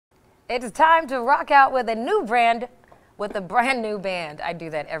It is time to rock out with a new brand, with a brand new band. I do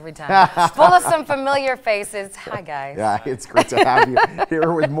that every time. Full of some familiar faces. Hi, guys. Yeah, it's great to have you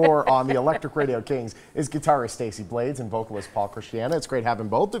here with more on the Electric Radio Kings is guitarist Stacey Blades and vocalist Paul Christiana. It's great having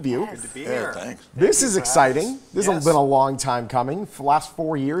both of you. Yes. Good to be here. Thanks. This is exciting. This has been a long time coming. For the last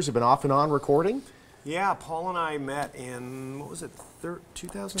 4 years, have been off and on recording. Yeah, Paul and I met in, what was it,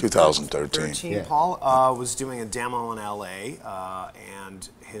 2013. Yeah. Paul was doing a demo in LA, and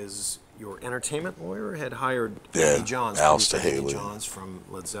your entertainment lawyer had hired Eddie Johns, Alistair Eddie Haley. Johns from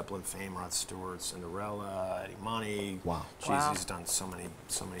Led Zeppelin fame, Rod Stewart, Cinderella, Eddie Money. Wow. Jeez, he's done so many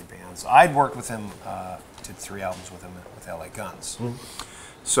bands. I'd worked with him, did 3 albums with him with LA Guns.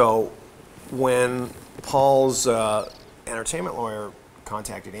 So when Paul's entertainment lawyer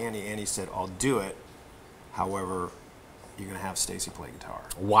contacted Andy, Andy said, "I'll do it. However, you're going to have Stacey play guitar."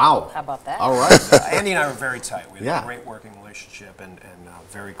 Wow. How about that? All right. Andy and I were very tight. We had Yeah. a great working relationship and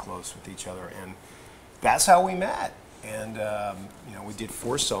very close with each other. And that's how we met. And, you know, we did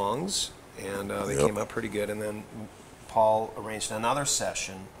 4 songs, and they came out pretty good. And then Paul arranged another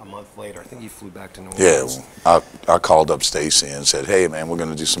session a month later. I think he flew back to New Orleans. Yeah, I called up Stacey and said, "Hey, man, we're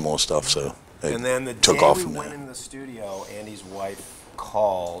going to do some more stuff." So they And then the took day off we from went there. in the studio, Andy's wife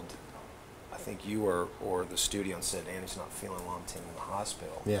called, I think you or the studio, and said, "Andy's not feeling well, I'm taking him to the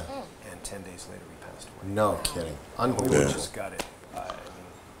hospital." Yeah. And 10 days later, he passed away. No kidding. We Unbelievable. just got it.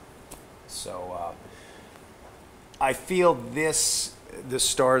 I feel the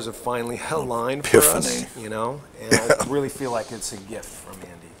stars have finally aligned for us, Epiphany. you know, and I really feel like it's a gift from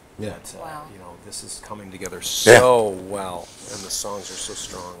Andy. Yeah. That, Wow. You know, this is coming together so well, and the songs are so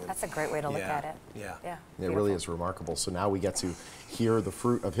strong. And That's a great way to look at it. Yeah. Yeah. It really is remarkable. So now we get to hear the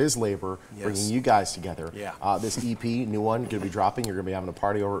fruit of his labor, Yes. bringing you guys together. Yeah. This EP, new one, going to be dropping. You're going to be having a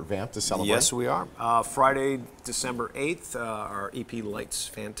party over at Vamp'd to celebrate. Yes, we are. Friday, December 8th, our EP Light's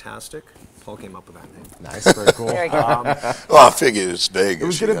Fantastic. Paul came up with that name. Nice, very cool. Very good. Well, I figued it's Vegas. It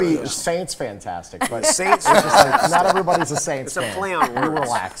was going to you be know. Saints Fantastic, but Saints not everybody's a Saints It's a fan. play on You words.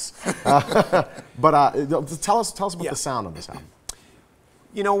 relax. But tell us about the sound of this album.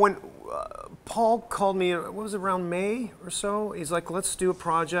 You know, when Paul called me, what was it, around May or so? He's like, "Let's do a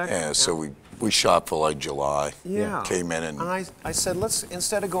project." Yeah, so we shot for like July. Yeah. Came in and I said,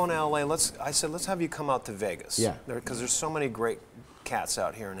 instead of going to LA, let's have you come out to Vegas. Yeah. Because there's so many great cats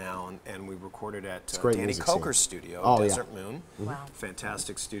out here now, and we recorded at great Danny music Coker's scene. studio, Oh, yeah. Desert Moon. Wow.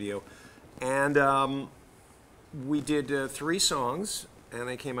 Fantastic studio. And we did 3 songs, and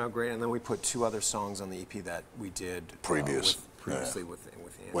they came out great. And then we put 2 other songs on the EP that we did previously with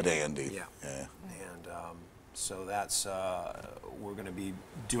Andy. with Andy. Yeah. Yeah. And so that's, we're going to be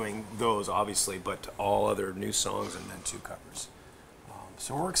doing those, obviously, but all other new songs and then 2 covers.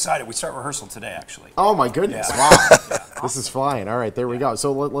 So we're excited. We start rehearsal today, actually. Oh my goodness! Yeah. Wow, this is flying. All right, there we go.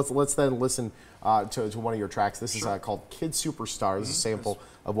 So let's then listen to one of your tracks. This is called "Kid Superstar." This is a sample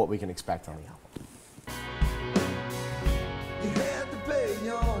of what we can expect on the album. You had to pay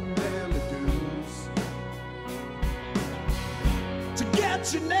young daily dues to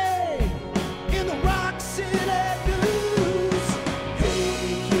get your name in the Rock City News.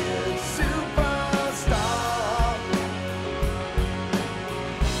 Hey, kid, superstar,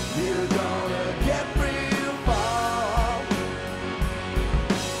 you're gonna get real far.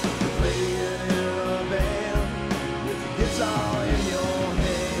 You're playing in a band with a guitar in your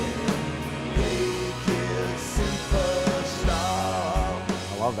hand. Hey, kid, superstar.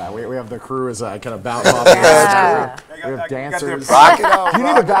 I love that. We have the crew as kind of bounce off. We have dancers. Rock it out. You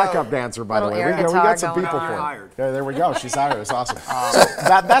need a backup dancer, by the Little way. air We guitar got some going people on. for Hired. it. Yeah, there we go. She's hired. It's awesome. So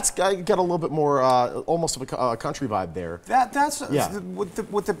that's got a little bit more, almost of a country vibe there. That's Yeah.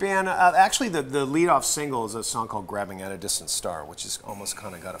 with the band. Actually, the lead-off single is a song called "Grabbing at a Distant Star," which is almost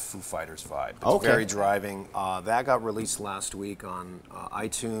kind of got a Foo Fighters vibe. It's Okay. very driving. That got released last week on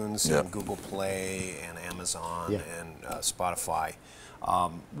iTunes Yeah. and Google Play and Amazon Yeah. and Spotify.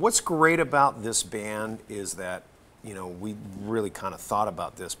 What's great about this band is that, you know, we really kind of thought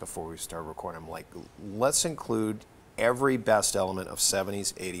about this before we started recording. I'm like, let's include every best element of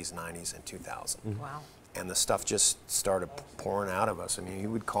 70s, 80s, 90s, and 2000. Wow. And the stuff just started pouring out of us. I mean, he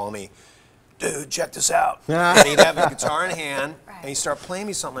would call me, "Dude, check this out." And he'd have a guitar in hand, and he'd start playing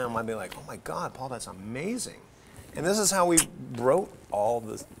me something, and I'd be like, "Oh my God, Paul, that's amazing." And this is how we wrote all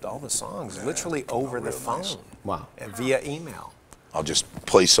the songs, literally over the phone. Wow. And via email. I'll just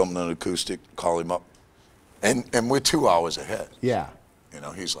play something on acoustic, call him up, and we're 2 hours ahead. Yeah. You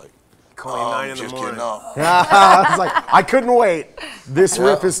know, he's like, Call me "Oh, 9 I'm in the just morning. getting up." I was like, I couldn't wait. This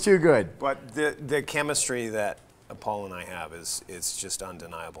riff is too good. But the chemistry that Paul and I have is just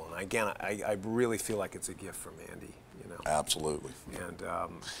undeniable. And again, I really feel like it's a gift from Andy. You know. Absolutely. And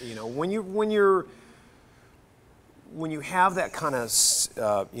you know, when you have that kind of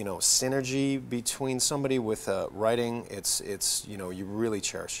you know, synergy between somebody with writing, it's you know, you really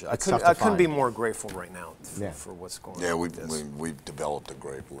cherish it. I couldn't be more grateful right now for what's going on. Yeah, with this. we've developed a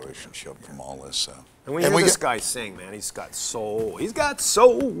great relationship from all this. And when you hear this guy sing, man, he's got soul. He's got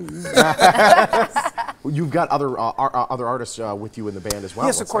soul. You've got other artists with you in the band as well.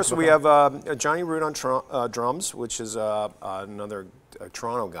 Yes, of course. We have Johnny Root on drums, which is another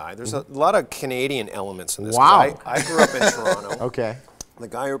Toronto guy. There's a lot of Canadian elements in this. Wow. I grew up in Toronto. Okay. The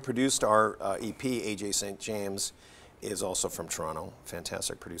guy who produced our EP, AJ St. James, is also from Toronto.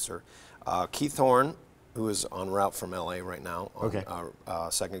 Fantastic producer. Keith Thorne, who is en route from LA right now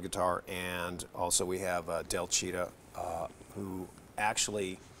on second guitar, and also we have Del Cheetah, who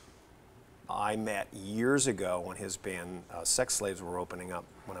actually I met years ago when his band Sex Slaves were opening up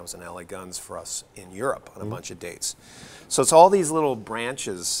when I was in LA Guns for us in Europe on a bunch of dates. So it's all these little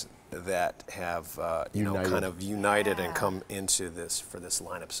branches that have you know, kind of united and come into this for this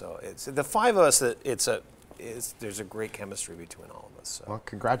lineup. So it's the five of us that there's a great chemistry between all of us. So. Well,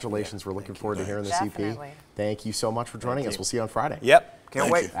 congratulations. We're looking forward to hearing this Definitely. EP. Thank you so much for joining us. We'll see you on Friday. Yep.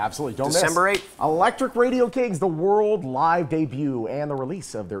 Can't wait. Absolutely. Don't December miss. 8th. Electric Radio Kings, the world live debut and the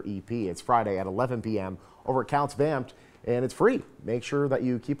release of their EP. It's Friday at 11 p.m. over at Counts Vamp'd, and it's free. Make sure that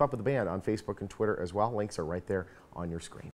you keep up with the band on Facebook and Twitter as well. Links are right there on your screen.